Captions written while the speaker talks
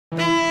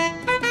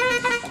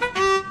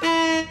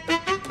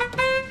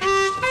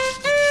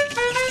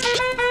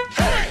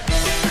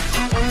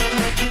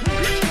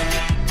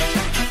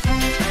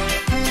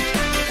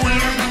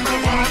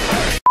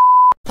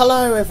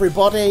Hello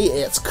everybody,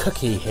 it's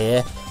Cookie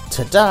here.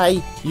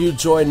 Today you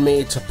join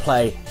me to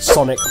play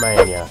Sonic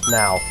Mania.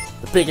 Now,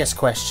 the biggest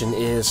question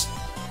is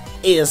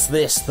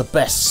this the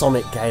best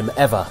Sonic game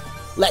ever?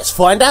 Let's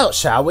find out,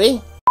 shall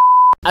we?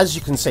 As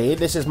you can see,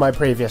 this is my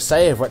previous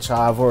save, which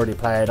I've already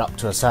played up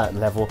to a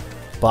certain level,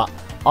 but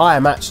I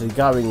am actually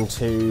going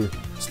to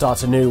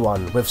start a new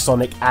one with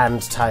Sonic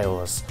and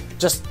Tails,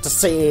 just to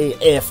see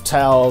if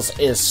Tails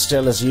is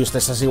still as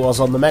useless as he was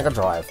on the Mega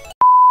Drive.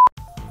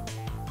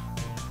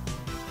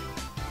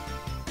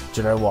 Do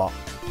you know what?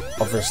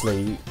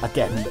 Obviously,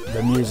 again,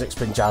 the music's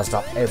been jazzed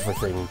up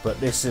everything, but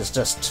this is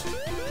just...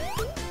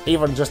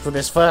 even just with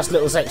this first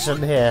little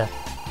section here,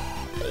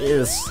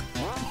 is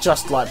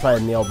just like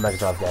playing the old Mega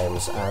Drive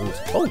games, and...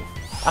 oh,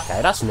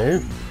 okay, that's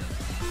new.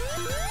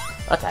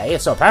 Okay,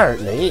 so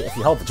apparently, if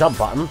you hold the jump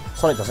button,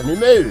 Sonic does a new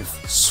move!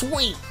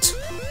 Sweet!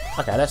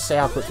 Okay, let's see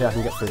how quickly I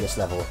can get through this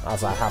level,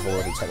 as I have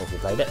already technically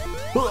played it.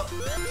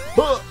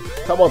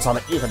 Come on,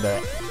 Sonic, you can do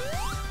it!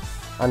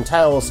 And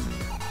Tails...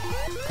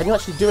 can you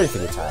actually do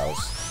anything with Tails?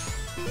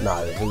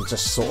 No, he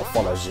just sort of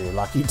follows you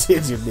like he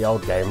did in the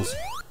old games.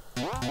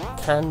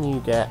 Can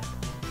you get...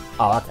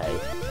 oh, okay.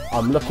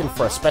 I'm looking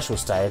for a special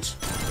stage.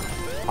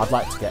 I'd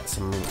like to get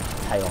some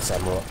Chaos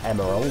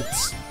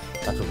Emeralds.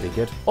 That would be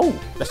good. Oh,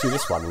 let's do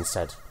this one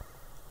instead.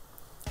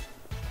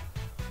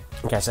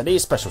 Okay, so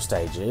these special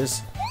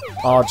stages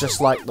are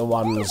just like the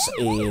ones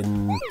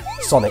in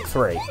Sonic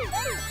 3.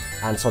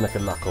 And Sonic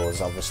and Knuckles,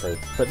 obviously.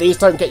 But these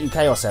don't get you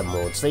Chaos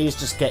Emeralds. These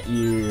just get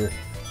you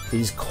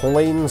these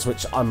coins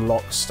which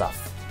unlock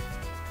stuff.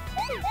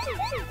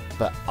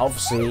 But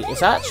obviously,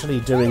 it's actually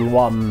doing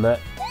one that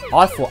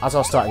I thought, as I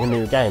was starting a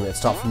new game, it'd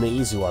start from the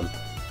easy one.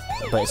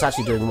 But it's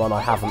actually doing one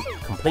I haven't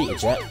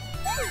completed yet.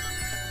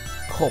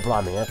 Oh,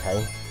 blimey,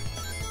 okay.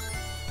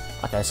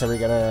 Okay, so we're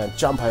gonna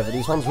jump over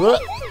these ones. Whoa!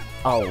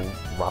 Oh,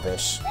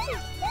 rubbish.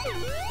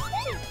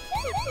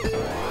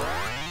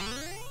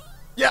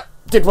 Yep,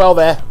 did well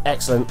there.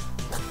 Excellent.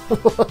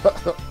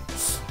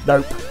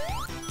 Nope.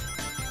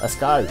 Let's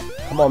go.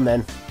 Come on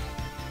then.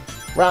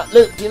 Right,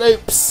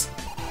 loop-de-loops.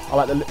 I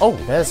like the... oh,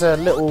 there's a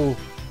little...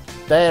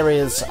 there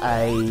is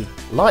a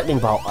lightning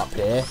bolt up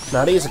here.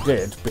 Now these are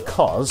good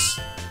because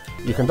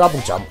you can double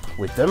jump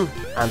with them,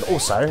 and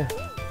also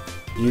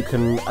you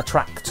can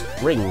attract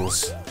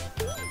rings,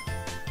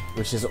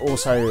 which is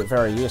also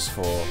very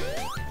useful,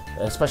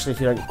 especially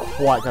if you don't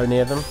quite go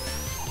near them.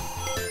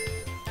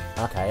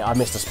 Okay, I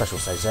missed a special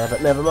stage there,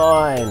 but never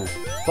mind.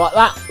 Like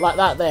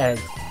that there.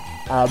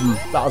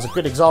 That was a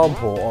good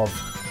example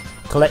of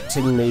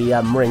collecting the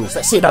rings.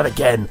 Let's see that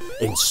again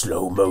in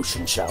slow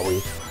motion, shall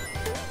we?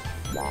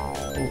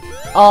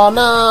 Oh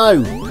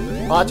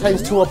no! I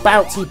changed to a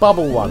bouncy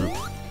bubble one,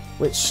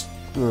 which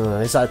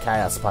is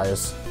okay, I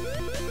suppose.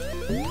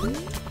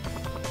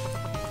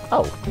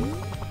 Oh.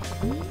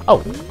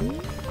 Oh.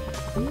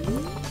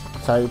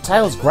 So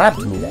Tails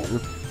grabbed me then,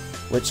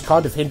 which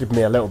kind of hindered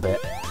me a little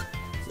bit.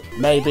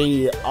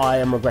 Maybe I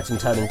am regretting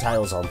turning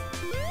Tails on.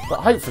 But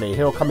hopefully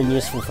he'll come in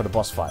useful for the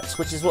boss fights,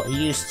 which is what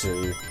he used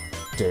to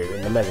do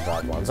in the Mega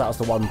Drive ones. That was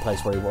the one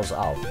place where he was...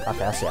 oh,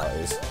 okay, I see how it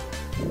is.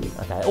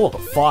 Okay, oh, I've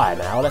got fire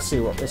now. Let's see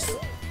what this...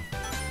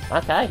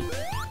 okay.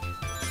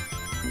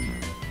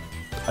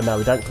 Oh no,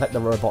 we don't collect the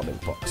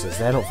Robotnik boxes.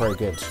 They're not very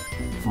good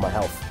for my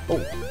health.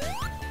 Oh.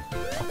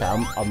 Okay,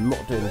 I'm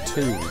not doing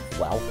too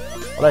well.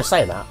 Although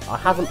saying that, I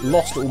haven't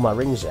lost all my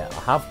rings yet. I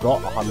have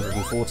got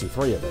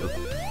 143 of them.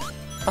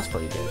 That's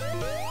pretty good.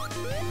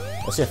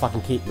 Let's see if I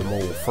can keep them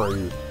all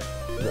through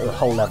the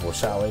whole level,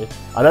 shall we?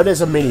 I know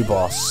there's a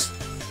mini-boss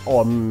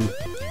on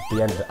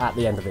the end, at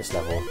the end of this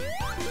level.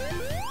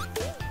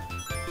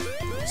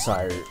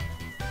 So,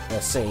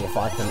 let's see if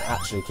I can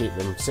actually keep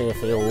them. See if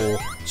he'll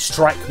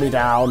strike me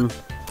down.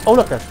 Oh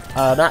look,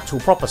 an actual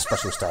proper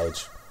special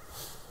stage.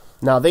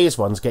 Now these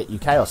ones get you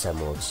Chaos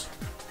Emeralds.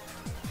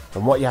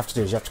 And what you have to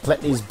do is you have to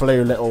collect these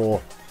blue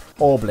little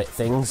orblet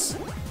things,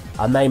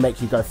 and they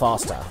make you go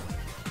faster.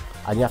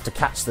 And you have to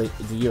catch the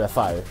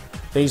UFO.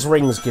 These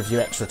rings give you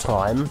extra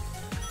time,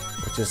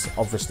 which is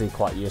obviously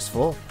quite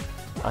useful.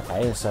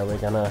 Okay, so we're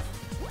gonna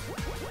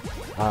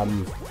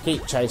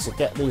keep chasing,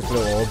 get these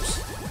blue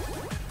orbs.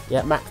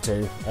 Yeah, Mach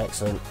 2,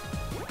 excellent.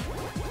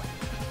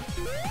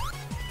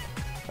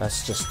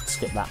 Let's just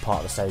skip that part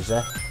of the stage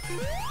there.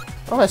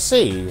 Oh, I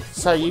see.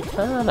 So you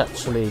can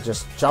actually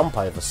just jump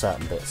over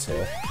certain bits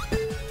here.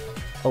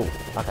 Oh,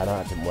 okay,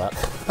 no, that didn't work.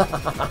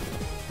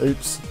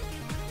 Oops.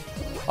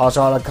 I was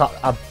trying to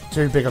cut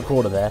too big a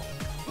corner there.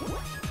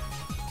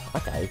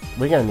 Okay,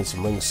 we're going to need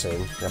some rings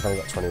soon. I've only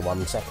got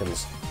 21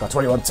 seconds. Got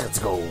 21 seconds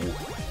to go.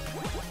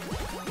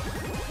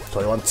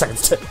 21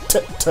 seconds to...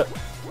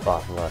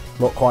 right, no,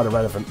 not quite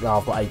irrelevant. No,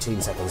 I've got 18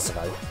 seconds to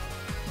go.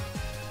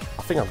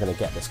 I think I'm going to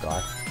get this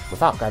guy.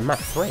 Without going Mach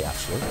 3,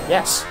 actually.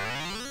 Yes!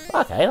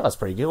 Okay, that was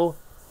pretty cool.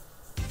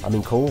 I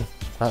mean, cool.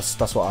 That's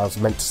what I was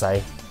meant to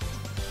say.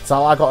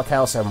 So I got a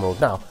Chaos Emerald.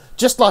 Now,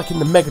 just like in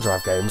the Mega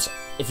Drive games,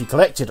 if you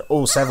collected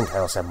all 7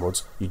 Chaos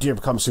Emeralds, you do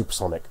become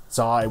Supersonic.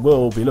 So I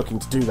will be looking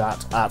to do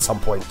that at some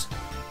point.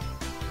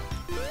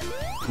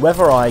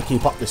 Whether I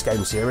keep up this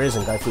game series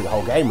and go through the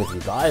whole game with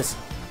you guys,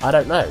 I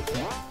don't know.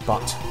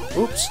 But,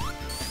 oops.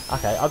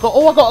 Okay, I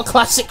got a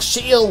classic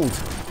shield!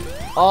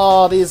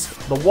 Oh, these,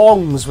 the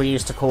Wongs we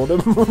used to call them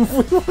when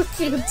we were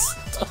kids.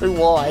 Don't know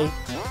why.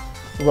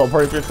 Well,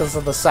 probably because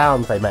of the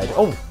sound they made.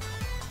 Oh!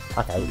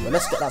 Okay, well,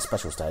 let's get that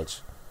special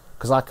stage.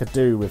 Because I could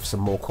do with some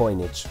more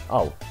coinage.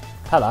 Oh,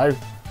 hello.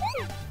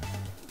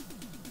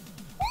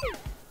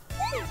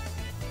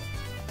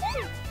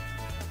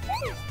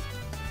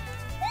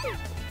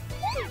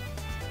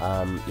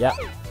 Yep.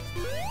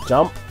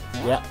 Jump.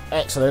 Yep,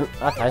 excellent.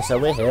 Okay, so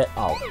we're here.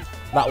 Oh,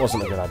 that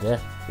wasn't a good idea.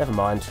 Never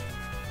mind.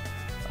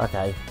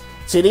 Okay.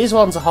 See, these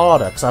ones are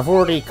harder, because I've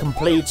already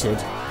completed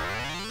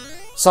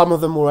some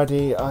of them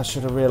already. I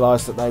should have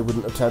realised that they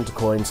wouldn't have turned to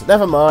coins.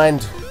 Never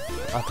mind.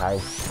 Okay.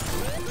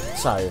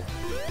 So,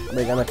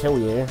 we're going to kill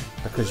you,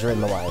 because you're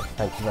in the way.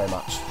 Thank you very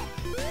much.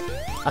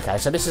 Okay,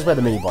 so this is where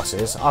the mini-boss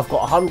is. I've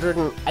got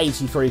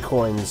 183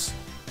 coins.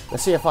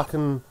 Let's see if I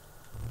can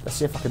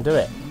do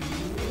it.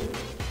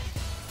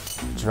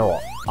 Do you know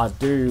what? I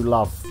do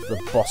love the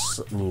boss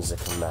music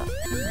and that.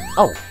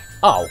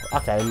 Oh,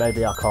 okay,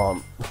 maybe I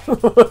can't.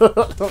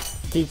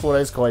 Keep all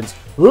those coins.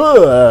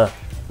 Ugh!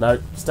 No,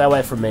 stay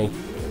away from me.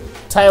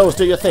 Tails,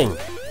 do your thing.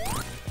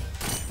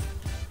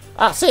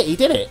 That's it, he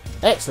did it.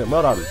 Excellent,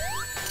 well done.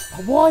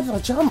 Oh, why did I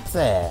jump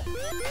there?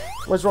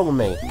 What's wrong with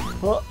me?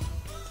 What?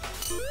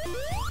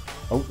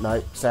 Oh,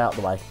 no, stay out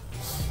of the way.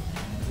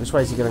 Which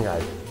way is he going to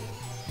go?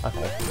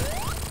 Okay.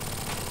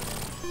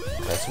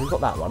 Okay, so we've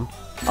got that one.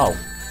 Oh,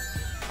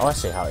 I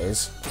see how it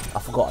is. I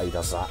forgot how he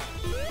does that.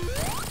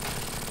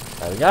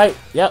 There we go.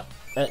 Yep,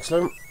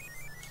 excellent.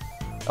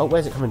 Oh,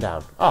 where's it coming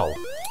down? Oh,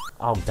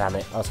 damn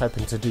it. I was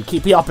hoping to do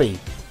keepy uppy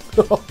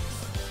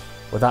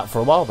with that for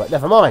a while, but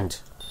never mind.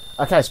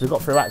 Okay, so we've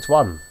got through Act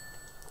 1.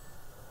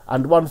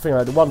 And one thing,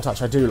 the one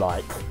touch I do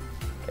like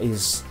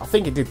is, I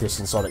think it did this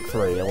in Sonic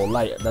 3, or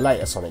the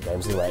later Sonic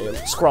games anyway,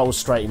 it scrolls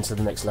straight into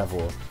the next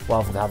level,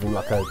 rather than having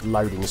like a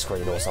loading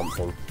screen or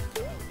something.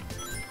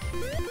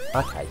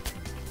 Okay,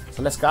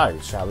 so let's go,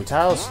 shall we,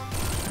 Tails?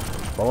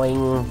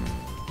 Boing.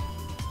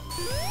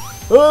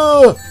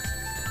 Oh!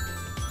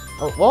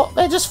 Oh, what?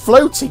 They're just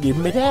floating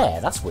in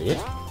midair. That's weird.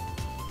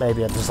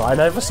 Maybe a design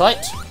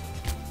oversight.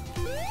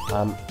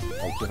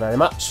 Thank you very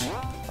much.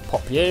 I'll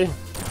pop you.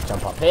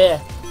 Jump up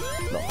here.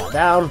 Knock that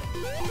down.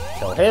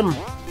 Kill him.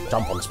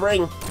 Jump on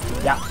spring.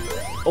 Yeah.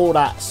 All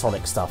that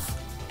Sonic stuff.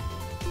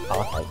 Oh,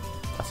 okay.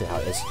 I see how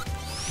it is.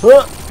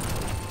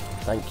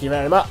 Thank you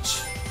very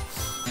much.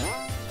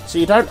 So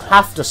you don't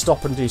have to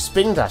stop and do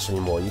spin dash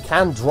anymore. You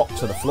can drop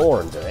to the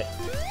floor and do it,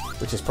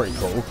 which is pretty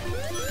cool.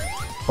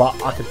 But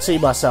I could see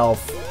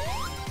myself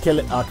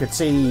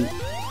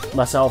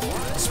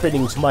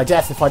spinning to my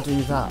death if I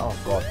do that. Oh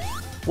god.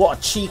 What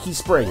a cheeky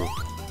spring.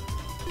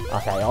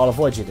 Okay, I'll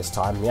avoid you this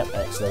time. Yep,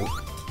 excellent.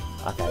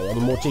 Okay, any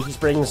more cheeky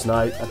springs? No.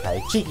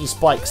 Okay, cheeky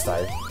spikes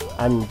though.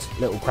 And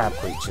little crab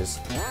creatures.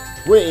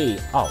 Whee!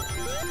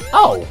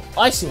 Oh,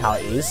 I see how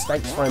it is.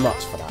 Thanks very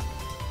much for that.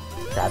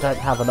 Okay, I don't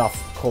have enough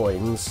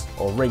coins,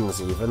 or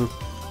rings even,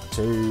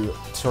 to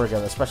trigger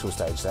the special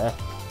stage there.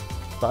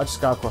 But I'll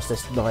just go across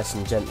this nice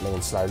and gently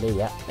and slowly.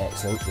 Yeah,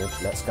 excellent, good,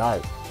 let's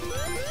go.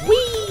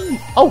 Whee!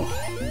 Oh!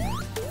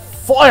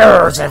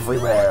 Fires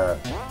everywhere!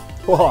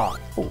 Oh!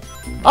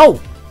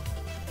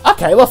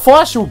 Okay, well,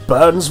 Fire Shield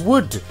burns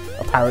wood,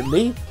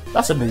 apparently.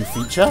 That's a new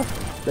feature.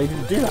 They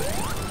didn't do that.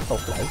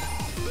 Okay.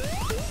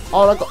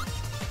 Oh, I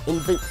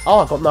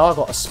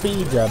got a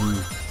speed,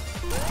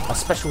 a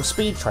special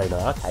speed trainer,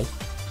 okay.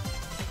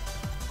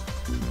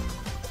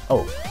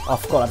 Oh, I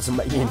forgot that doesn't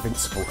make me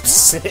invincible.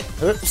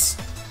 Oops.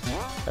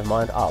 Never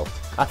mind. Oh,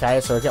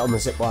 okay, so we get on the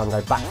zip line and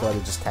go back where we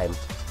just came.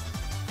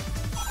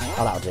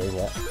 Oh, that'll do,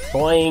 yeah.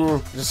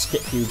 Boing! Just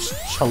skip huge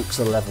chunks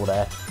of the level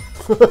there.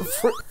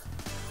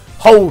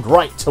 Hold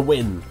right to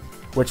win,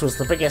 which was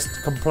the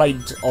biggest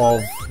complaint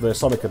of the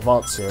Sonic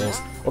Advance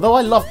series. Although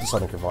I love the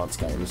Sonic Advance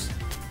games,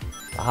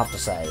 I have to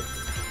say.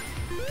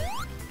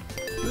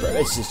 But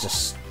this is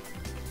just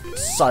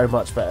so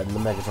much better than the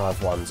Mega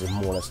Drive ones in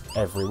more or less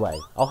every way.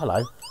 Oh,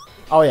 hello.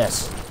 Oh,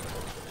 yes.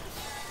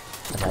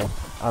 Okay,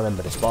 I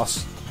remember this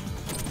boss.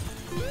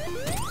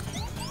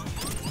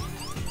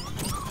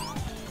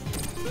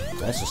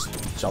 Let's just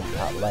jump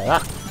out of the way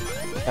of that.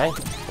 Okay,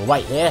 we'll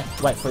wait here.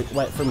 Wait for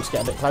him to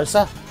get a bit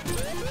closer.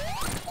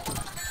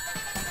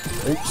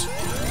 Oops.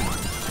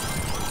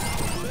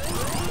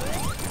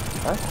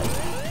 Okay.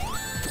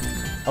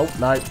 Oh,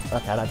 no.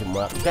 Okay, that didn't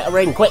work. Get a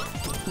ring, quick!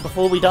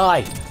 Before we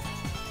die.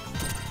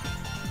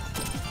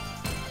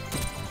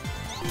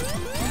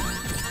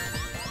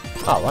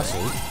 Oh, I see.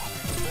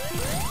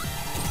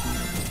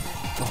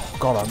 Oh,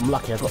 God, I'm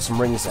lucky I've got some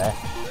rings there.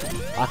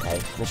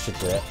 Okay, this should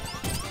do it.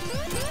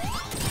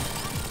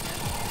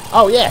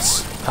 Oh,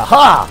 yes!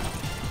 Haha!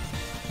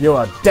 You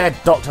are dead,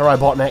 Dr.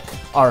 Robotnik.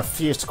 I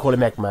refuse to call him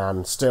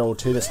Eggman, still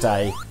to this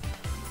day.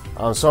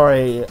 I'm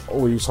sorry,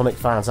 all you Sonic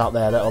fans out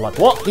there that are like,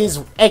 what? He's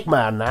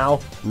Eggman now?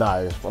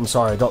 No, I'm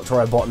sorry, Dr.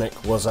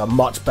 Robotnik was a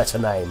much better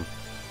name.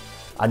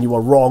 And you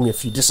are wrong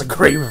if you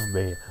disagree with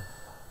me.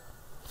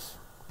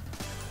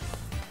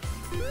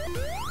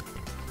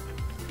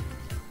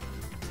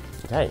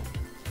 Okay.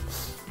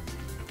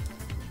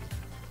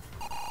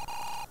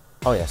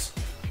 Oh, yes.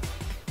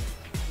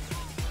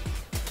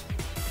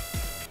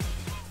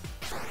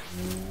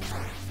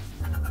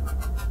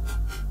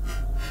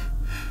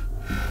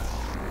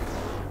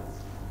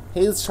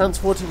 He's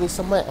transporting me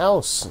somewhere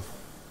else.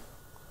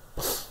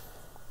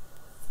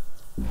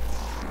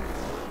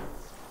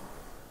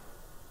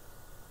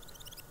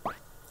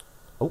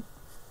 Oh.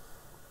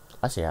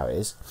 I see how it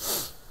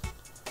is.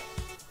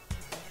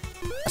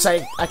 So,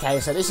 okay,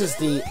 so this is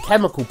the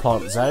chemical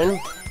plant zone.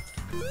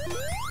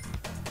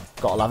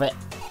 Gotta love it.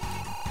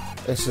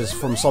 This is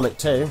from Sonic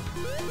 2,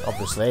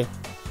 obviously.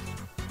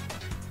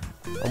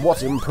 And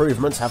what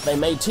improvements have they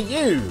made to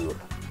you?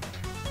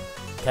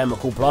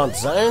 Chemical plant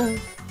zone?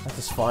 Let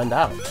us find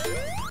out.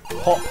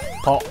 Pop,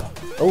 pop.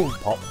 Oh,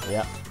 pop,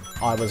 yeah.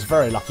 I was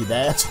very lucky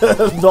there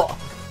to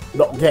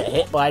not get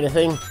hit by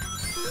anything.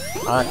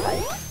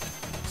 Okay.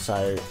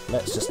 So,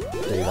 let's just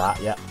do that.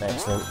 Yep,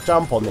 excellent.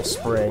 Jump on this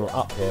spring.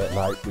 Up here.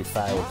 No, we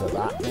failed at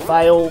that.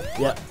 Fail.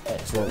 Yep,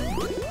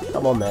 excellent.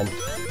 Come on then.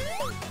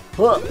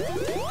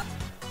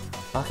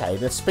 Okay,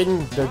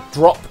 the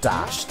drop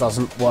dash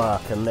doesn't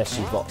work unless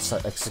you've got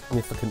a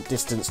significant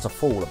distance to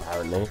fall,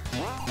 apparently.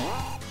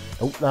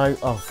 Oh, no.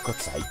 Oh, for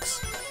God's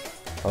sakes.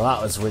 Well,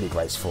 that was really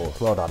graceful.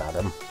 Well done,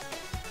 Adam.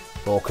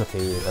 Or Cookie,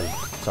 even.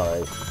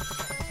 Sorry.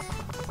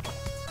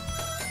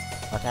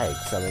 Okay,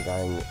 so we're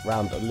going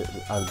round a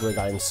little, and we're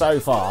going so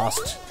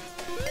fast.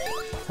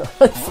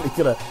 Hopefully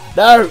gonna...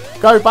 No!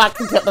 Go back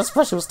and get the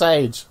special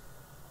stage!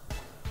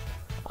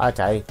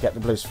 Okay, get the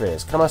blue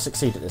spheres. Can I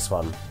succeed at this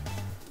one?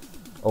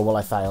 Or will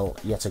I fail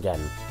yet again?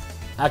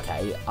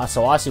 Okay,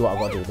 so I see what I've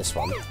got to do with this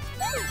one.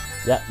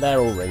 Yep, they're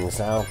all rings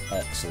now.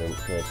 Excellent,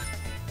 good.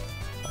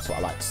 That's what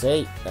I like to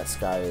see. Let's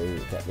go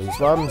get these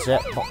ones.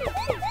 Yep, pop, pop,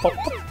 pop,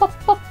 pop,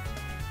 pop,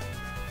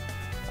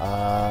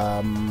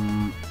 pop.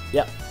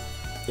 Yep.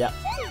 Yep.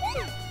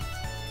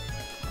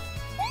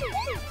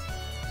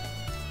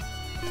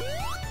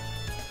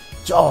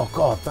 Oh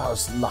god, that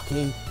was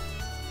lucky.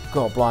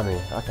 God blimey.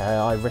 Okay,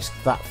 I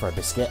risked that for a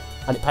biscuit.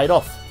 And it paid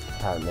off,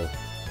 apparently.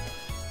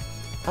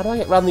 How do I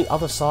get around the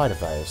other side of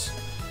those?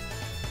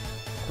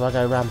 Do I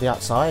go around the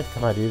outside?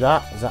 Can I do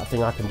that? Is that a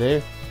thing I can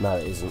do? No,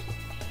 it isn't.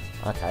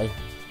 Okay.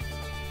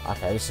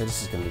 Okay, so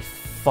this is going to be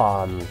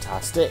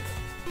fantastic.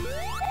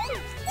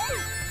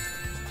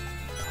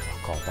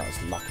 Oh god, that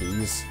was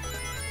luckies.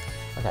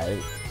 Okay.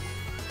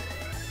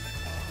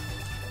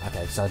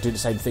 Okay, so I'll do the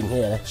same thing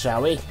here,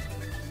 shall we?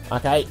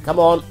 Okay, come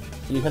on.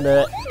 You can do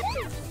it.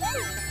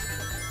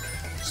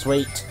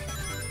 Sweet.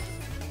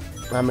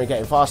 And we're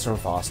getting faster and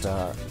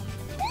faster.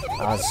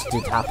 As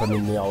did happen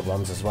in the old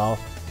ones as well.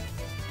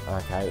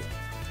 Okay.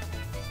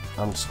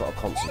 I'm just got to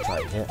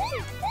concentrate here.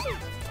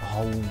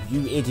 Oh,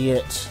 you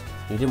idiot.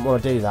 You didn't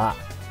want to do that.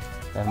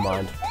 Never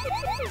mind.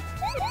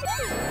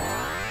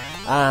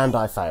 And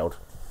I failed.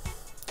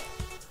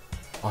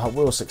 I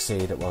will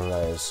succeed at one of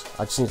those.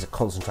 I just need to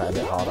concentrate a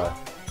bit harder.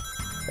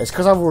 It's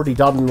because I've already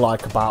done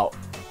like about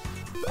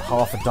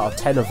half a dozen,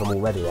 10 of them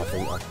already, I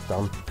think I've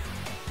done.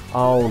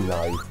 Oh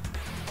no.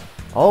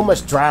 I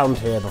almost drowned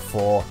here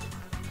before.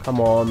 Come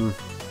on.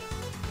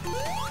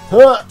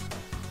 Huh!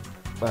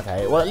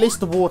 Okay, well at least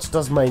the water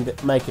does make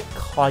it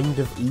kind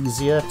of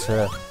easier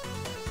to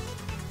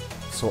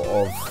sort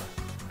of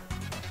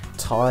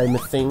time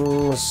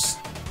things.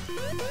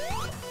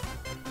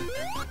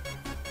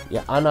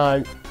 Yeah, I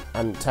know.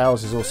 And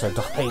Tails is also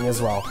dying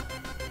as well.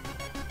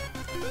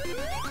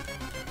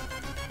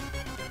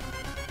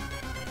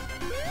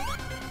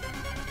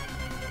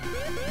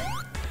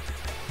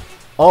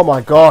 Oh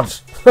my god!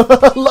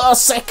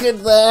 Last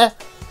second there!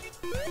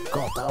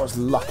 God, that was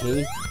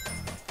lucky.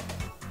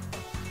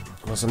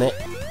 Wasn't it?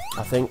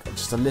 I think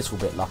just a little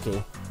bit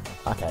lucky.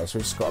 Okay, so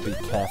we just got to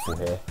be careful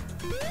here.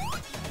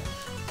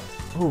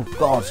 Oh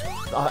god,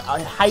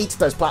 I hate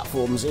those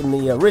platforms in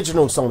the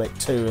original Sonic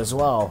 2 as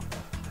well.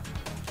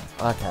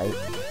 Okay.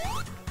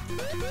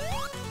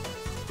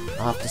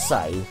 I have to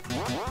say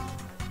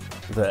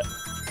that,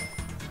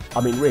 I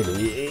mean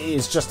really, it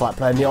is just like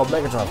playing the old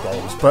Mega Drive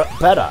games, but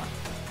better.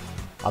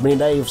 I mean,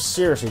 they've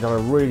seriously done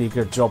a really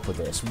good job with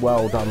this.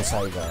 Well done,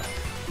 Sega.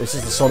 This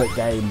is the Sonic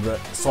game that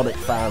Sonic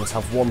fans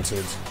have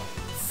wanted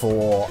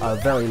for a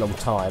very long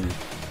time.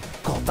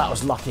 God, that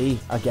was lucky,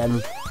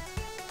 again.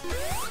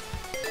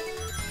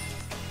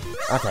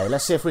 Okay,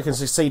 let's see if we can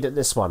succeed at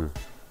this one.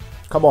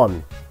 Come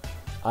on.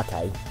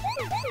 Okay.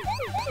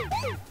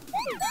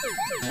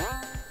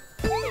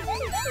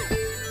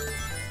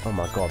 Oh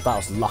my god, that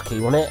was lucky,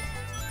 wasn't it?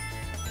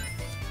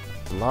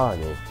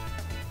 Blimey.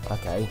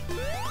 Okay.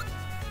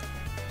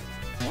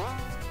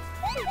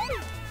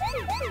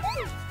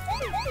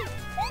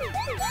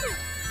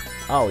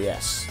 Oh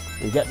yes,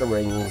 you get the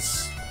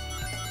rings.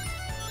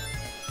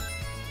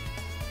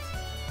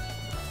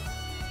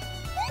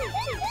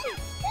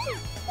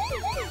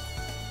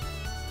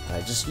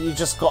 Okay, you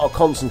just got to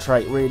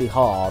concentrate really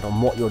hard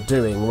on what you're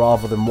doing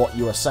rather than what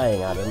you are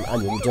saying, Adam,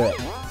 and you'll do it.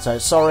 So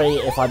sorry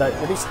if I don't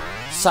really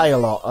say a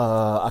lot.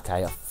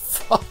 Okay,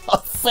 I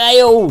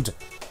failed.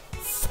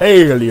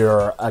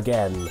 Failure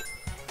again.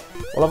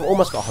 Well, I've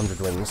almost got 100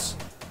 rings.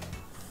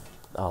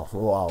 Oh,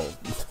 wow.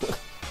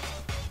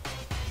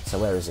 So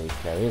where is he?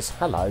 There he is.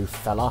 Hello,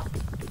 fella.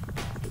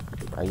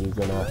 Are you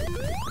gonna...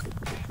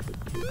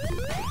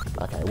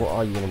 Okay, what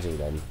are you gonna do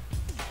then?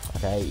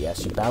 Okay,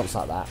 yes, you bounce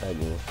like that,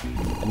 don't you?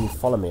 And you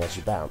follow me as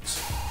you bounce.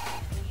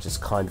 Which is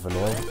kind of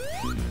annoying.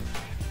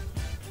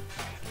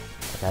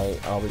 Okay,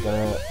 are we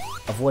gonna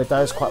avoid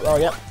those quite well?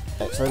 Yep,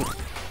 excellent.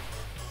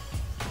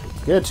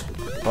 Good.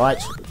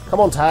 Right, come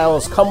on,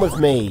 Tails, come with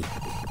me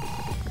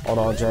on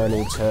our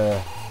journey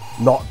to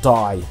not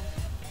die.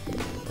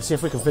 Let's see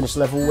if we can finish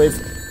the level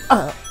with...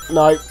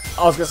 no,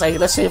 I was gonna say,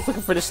 let's see if we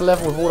can finish the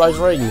level with all those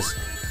rings.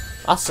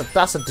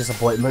 That's a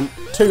disappointment.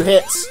 2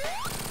 hits.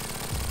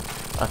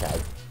 Okay.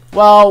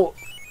 Well,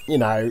 you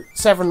know,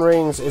 7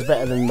 rings is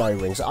better than no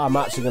rings. I'm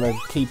actually going to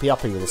keep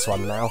upping with this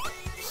one now.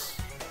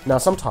 Now,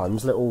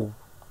 sometimes little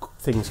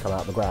things come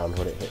out of the ground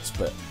when it hits,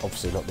 but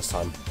obviously not this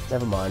time.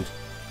 Never mind.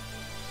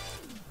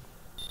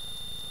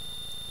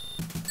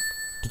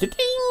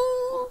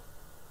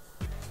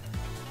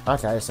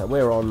 Okay, so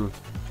we're on...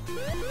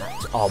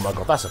 Oh my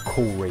god, that's a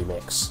cool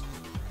remix.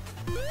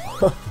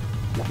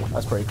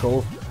 That's pretty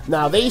cool.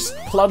 Now, these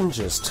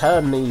plungers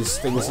turn these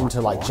things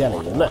into, like,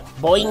 jelly, and look,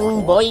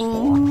 boing,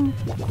 boing!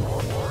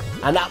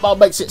 And that one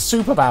makes it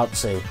super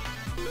bouncy.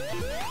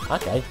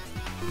 Okay.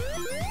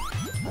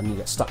 And you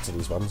get stuck to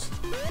these ones.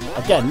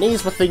 Again,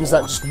 these were things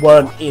that just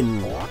weren't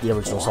in the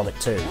original Sonic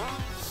 2.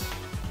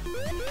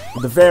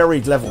 The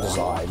varied level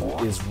design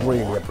is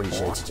really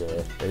appreciated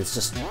here. It's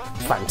just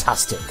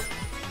fantastic.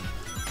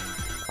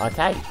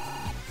 Okay.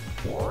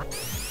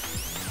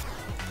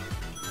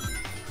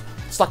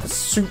 It's like a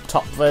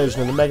souped-up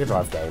version of the Mega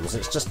Drive games.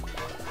 It's just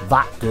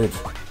that good.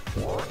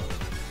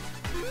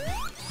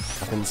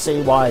 I can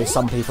see why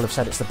some people have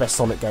said it's the best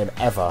Sonic game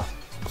ever.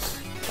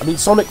 I mean,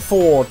 Sonic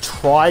 4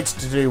 tried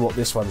to do what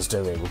this one's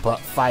doing, but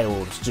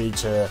failed due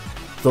to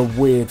the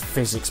weird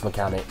physics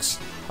mechanics.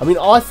 I mean,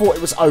 I thought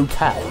it was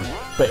okay,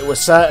 but it was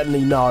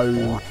certainly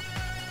no...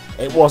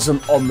 It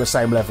wasn't on the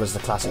same level as the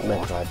classic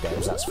Mega Drive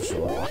games, that's for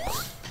sure.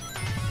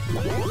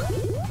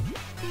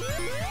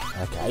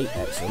 Okay,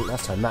 excellent.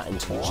 Let's turn that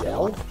into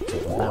gel. So we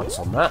can bounce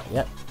on that.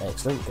 Yep,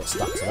 excellent. Get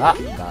stuck to that.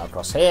 Go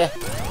across here.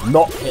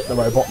 Not hit the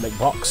Robotnik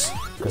box,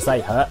 because they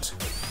hurt.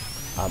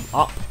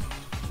 Up.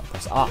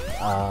 Press up.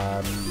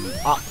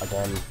 Up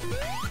again.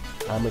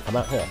 And we come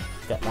out here.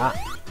 Get that.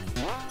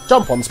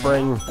 Jump on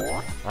spring.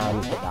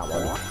 And hit that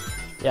one.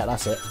 Yeah,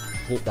 that's it.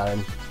 Keep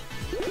going.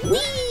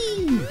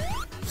 Whee!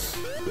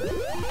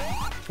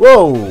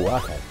 Whoa!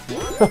 Okay.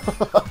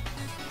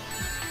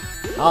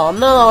 Oh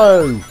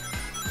no!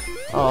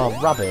 Oh,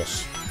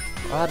 rubbish.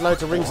 I had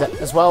loads of rings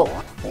as well.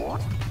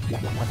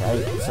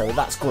 Okay, so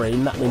that's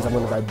green. That means I'm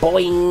going to go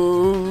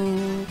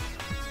boing!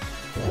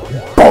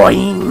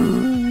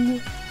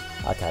 Boing!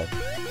 Okay.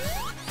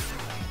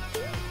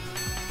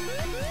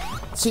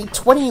 See,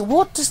 20...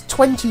 What does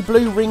 20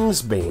 blue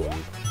rings mean?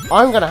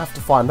 I'm going to have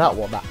to find out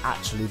what that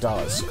actually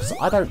does, because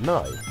I don't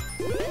know.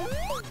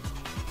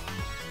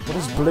 What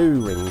does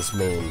blue rings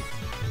mean?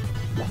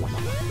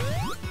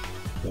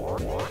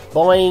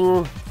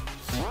 Boing!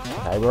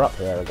 Okay, we're up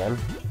here again.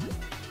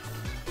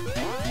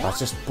 That's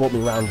just brought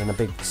me round in a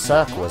big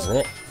circle, isn't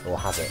it? Or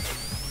has it?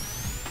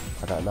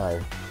 I don't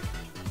know.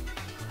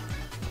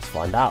 Let's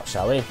find out,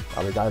 shall we?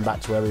 Are we going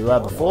back to where we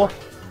were before?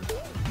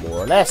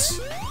 More or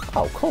less.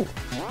 Oh, cool.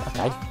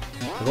 Okay.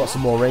 We've got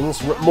some more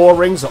rings. More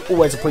rings are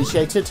always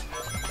appreciated.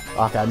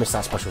 Okay, I missed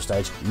that special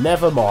stage.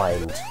 Never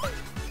mind.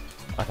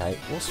 Okay,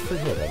 what's through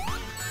here then?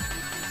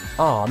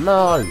 Oh,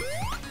 no!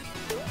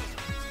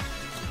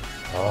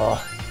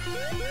 Oh.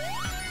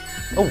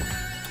 Oh!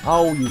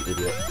 Oh, you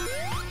idiot.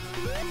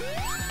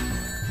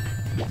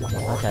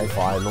 Okay,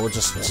 fine. We'll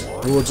just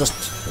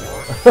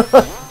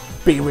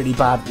be really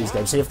bad at these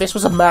games. See, if this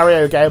was a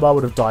Mario game, I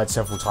would have died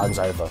several times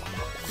over.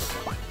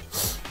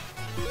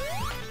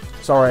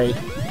 Sorry.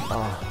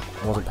 I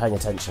wasn't paying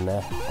attention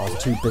there. I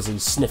was too busy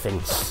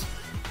sniffing.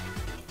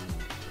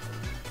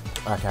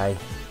 Okay.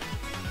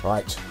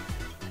 Right.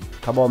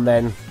 Come on,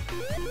 then.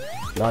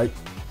 No.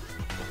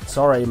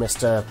 Sorry,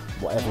 Mr.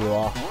 Whatever you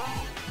are.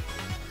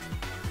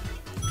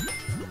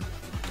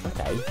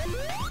 Okay.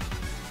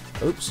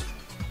 Oops.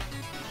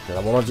 Did I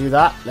want to do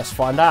that? Let's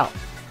find out.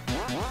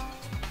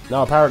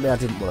 No, apparently I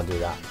didn't want to do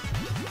that.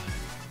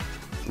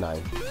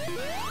 No.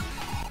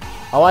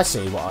 Oh, I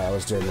see what I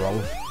was doing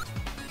wrong.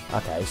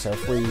 Okay, so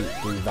if we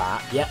do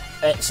that... Yep,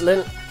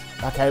 excellent.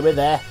 Okay, we're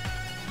there.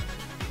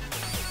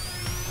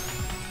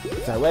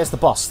 So, where's the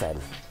boss, then?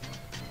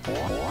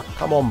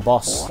 Come on,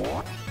 boss.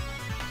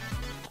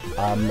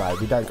 No,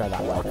 we don't go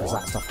that way, because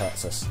that stuff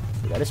hurts us.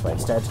 We go this way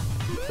instead.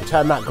 We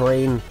turn that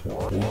green.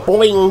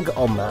 Boing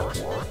on that.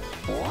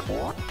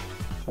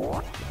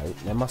 No,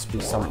 there must be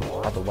some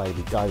other way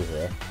we go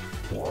here.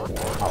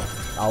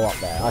 Oh, up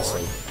there. I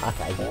see.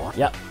 Okay.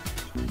 Yep.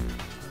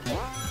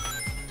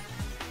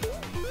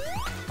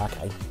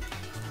 Okay.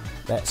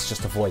 Let's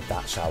just avoid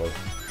that, shall we?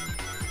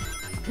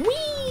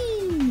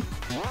 Whee!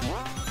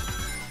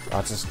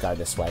 I'll just go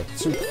this way.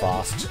 Super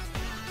fast.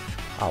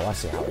 Oh, I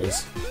see how it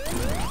is.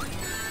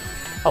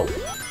 Oh,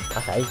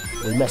 okay.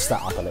 We messed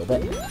that up a little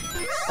bit.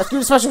 Let's do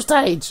the special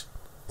stage!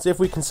 See if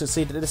we can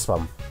succeed at this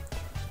one.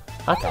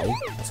 Okay,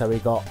 so we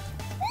got...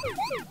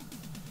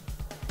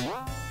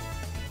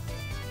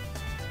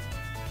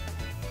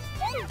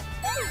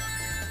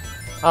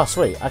 Oh,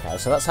 sweet. Okay,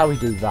 so that's how we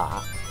do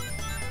that.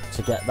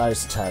 To get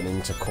those to turn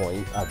into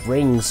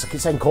rings. I keep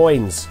saying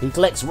coins. He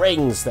collects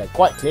rings. They're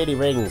quite clearly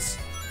rings.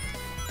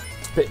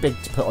 It's a bit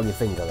big to put on your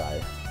finger,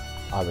 though,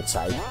 I would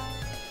say.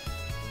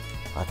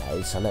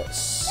 Okay, so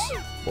let's...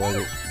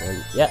 Boing,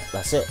 boing. Yeah,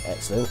 that's it.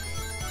 Excellent.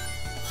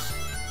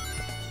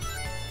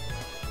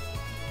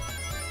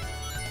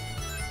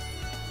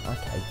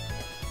 Okay.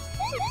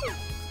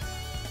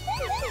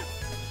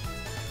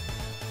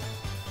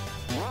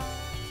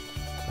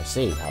 I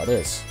see how it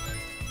is.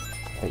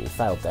 I think you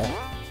failed there.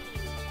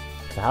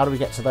 So how do we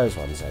get to those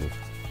ones then?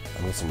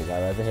 I'm guessing we go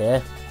over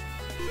here.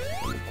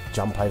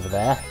 Jump over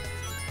there.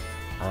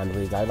 And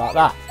we go like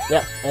that.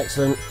 Yep,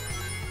 excellent.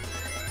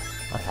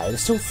 Okay,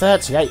 there's still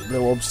 38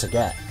 blue orbs to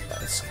get.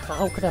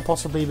 How could there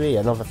possibly be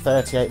another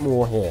 38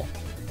 more here?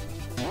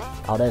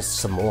 Oh, there's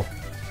some more.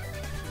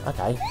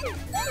 Okay.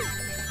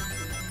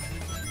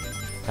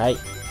 Okay,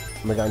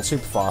 we're going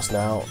super fast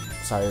now,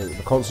 so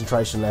the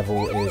concentration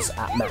level is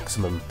at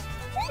maximum.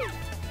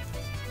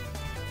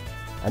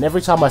 And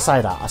every time I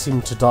say that, I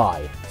seem to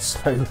die,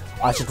 so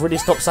I should really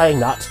stop saying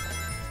that.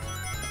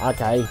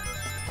 Okay,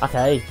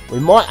 okay, we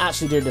might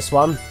actually do this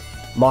one.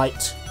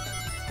 Might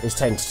is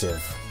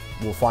tentative.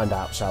 We'll find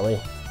out, shall we?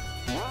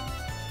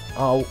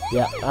 Oh,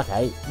 yeah,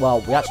 okay.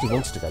 Well, we actually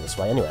wanted to go this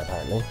way anyway,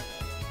 apparently.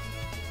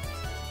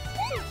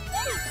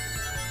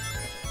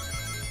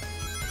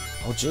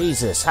 Oh,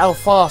 Jesus. How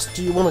fast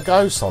do you want to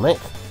go, Sonic?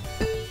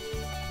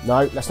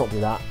 No, let's not do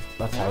that.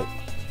 Okay.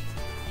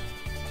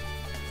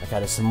 Okay,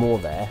 there's some more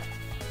there.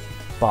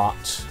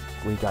 But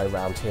we go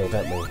round here,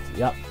 don't we?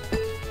 Yep.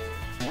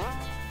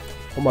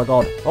 Oh, my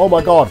God. Oh,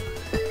 my God.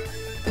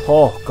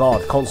 Oh,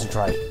 God.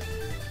 Concentrate.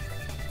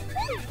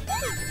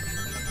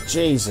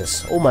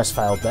 Jesus. Almost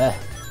failed there.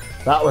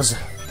 That was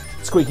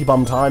squeaky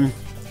bum time.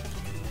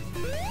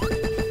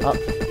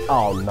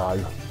 Oh,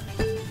 no.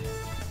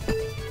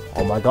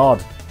 Oh, my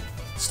God.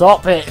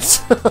 Stop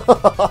it!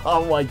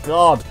 Oh my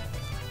God!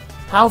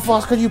 How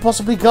fast could you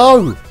possibly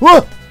go?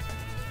 Whoa!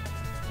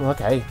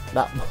 Okay,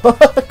 that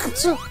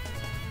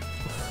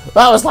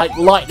that was like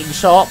lightning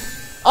sharp.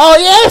 Oh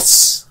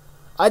yes!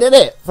 I did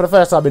it for the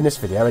first time in this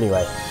video,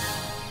 anyway.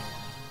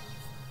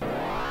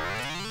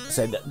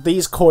 So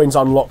these coins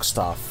unlock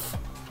stuff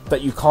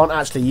that you can't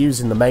actually use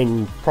in the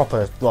main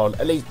proper, well,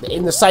 at least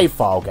in the save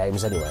file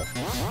games, anyway.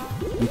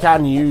 You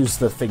can use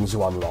the things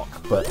you unlock,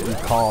 but you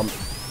can't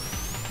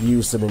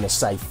use them in a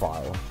save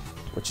file,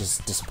 which is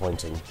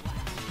disappointing.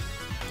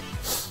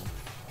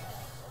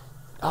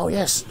 Oh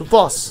yes, the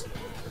boss!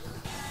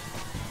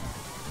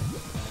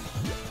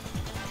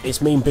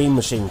 It's Mean Bean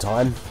Machine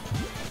time.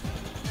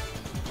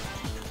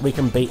 We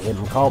can beat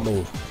him, can't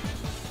we?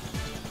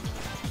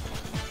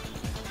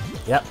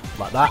 Yep,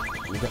 like that.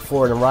 We get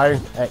 4 in a row.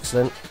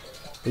 Excellent.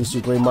 These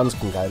 2 green ones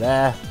can go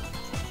there.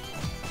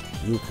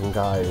 You can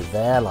go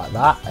there, like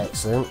that.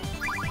 Excellent.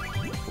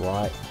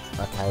 Right.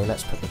 Okay,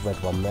 let's put the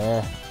red one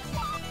there.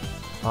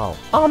 Oh.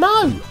 Oh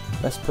no!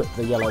 Let's put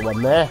the yellow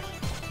one there.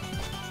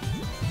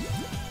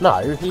 No,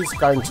 he's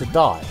going to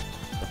die.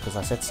 Because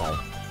I said so.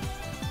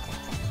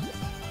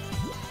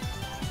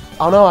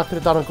 Oh no, I could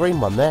have done a green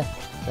one there.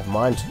 Never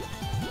mind.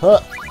 Huh.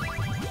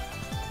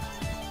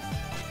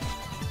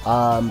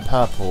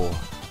 Purple.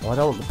 Well, I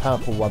don't want the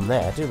purple one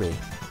there, do we?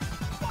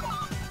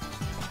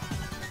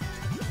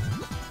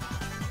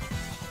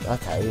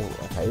 Okay,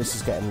 okay,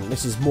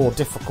 this is more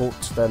difficult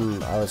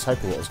than I was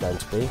hoping it was going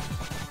to be.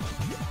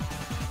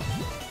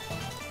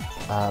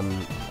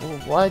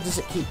 Why does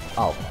it keep...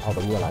 Oh, hold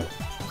on, yellow.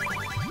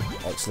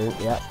 Excellent,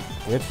 yeah,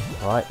 good,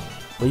 right.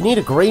 We need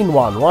a green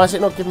one, why is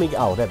it not giving me...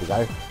 Oh, there we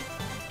go.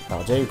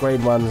 I'll do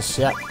green ones,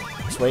 yep,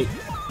 sweet.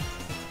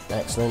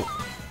 Excellent.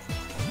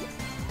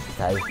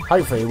 Okay,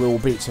 hopefully we will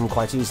beat him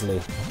quite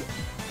easily.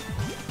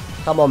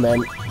 Come on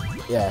then.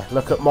 Yeah,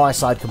 look at my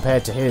side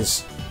compared to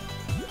his.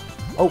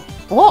 Oh,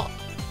 what?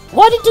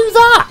 Why did it do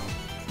that?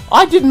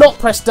 I did not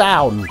press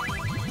down.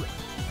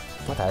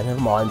 Okay,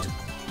 never mind.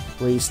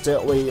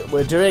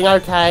 We're doing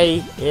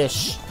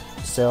okay-ish.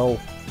 Still,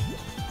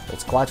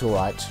 it's quite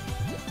alright.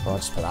 I'll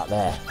just put that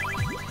there.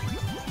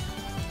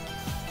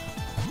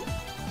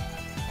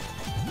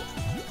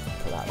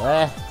 Put that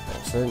there.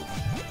 Excellent.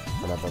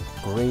 Another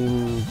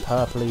green,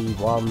 purpley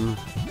one.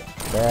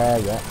 There,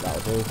 yeah,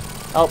 that'll do.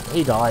 Oh,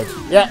 he died.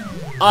 Yeah,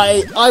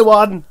 I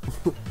won!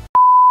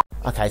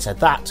 Okay, so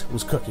that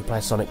was Cookie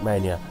Play Sonic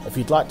Mania. If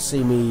you'd like to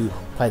see me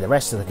play the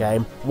rest of the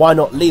game, why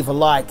not leave a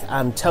like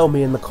and tell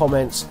me in the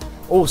comments.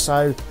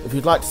 Also, if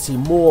you'd like to see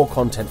more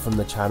content from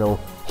the channel,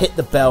 hit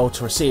the bell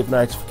to receive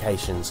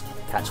notifications.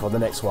 Catch you on the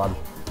next one.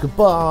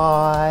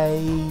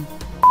 Goodbye!